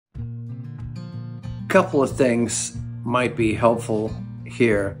couple of things might be helpful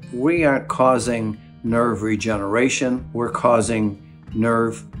here. We aren't causing nerve regeneration, we're causing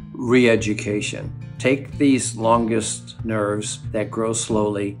nerve reeducation. Take these longest nerves that grow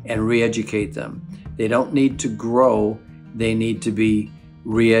slowly and reeducate them. They don't need to grow, they need to be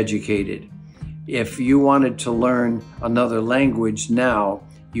reeducated. If you wanted to learn another language now,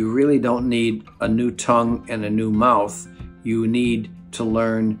 you really don't need a new tongue and a new mouth. You need to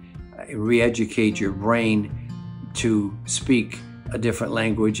learn, reeducate your brain to speak a different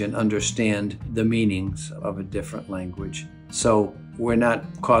language and understand the meanings of a different language. So we're not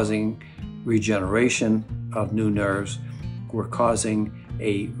causing regeneration of new nerves, we're causing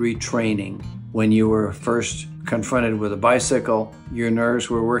a retraining. When you were first confronted with a bicycle, your nerves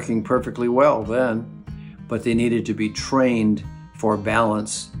were working perfectly well then, but they needed to be trained for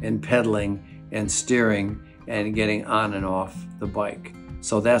balance and pedaling and steering and getting on and off the bike.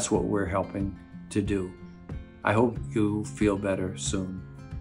 So that's what we're helping to do. I hope you feel better soon.